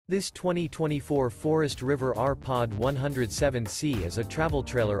This 2024 Forest River R-Pod 107C is a travel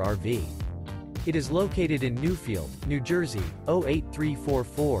trailer RV. It is located in Newfield, New Jersey,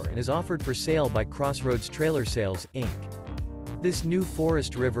 08344 and is offered for sale by Crossroads Trailer Sales, Inc. This new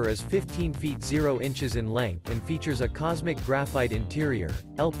Forest River is 15 feet 0 inches in length and features a Cosmic Graphite interior,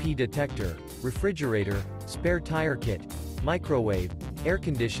 LP detector, refrigerator, spare tire kit, microwave, air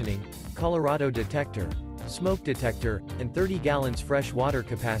conditioning, Colorado detector, smoke detector, and 30 gallons fresh water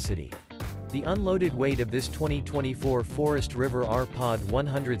capacity. The unloaded weight of this 2024 Forest River R-Pod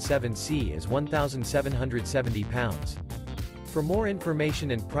 107C is 1,770 pounds. For more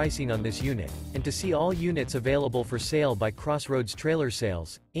information and pricing on this unit, and to see all units available for sale by Crossroads Trailer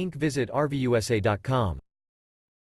Sales, Inc., visit RVUSA.com.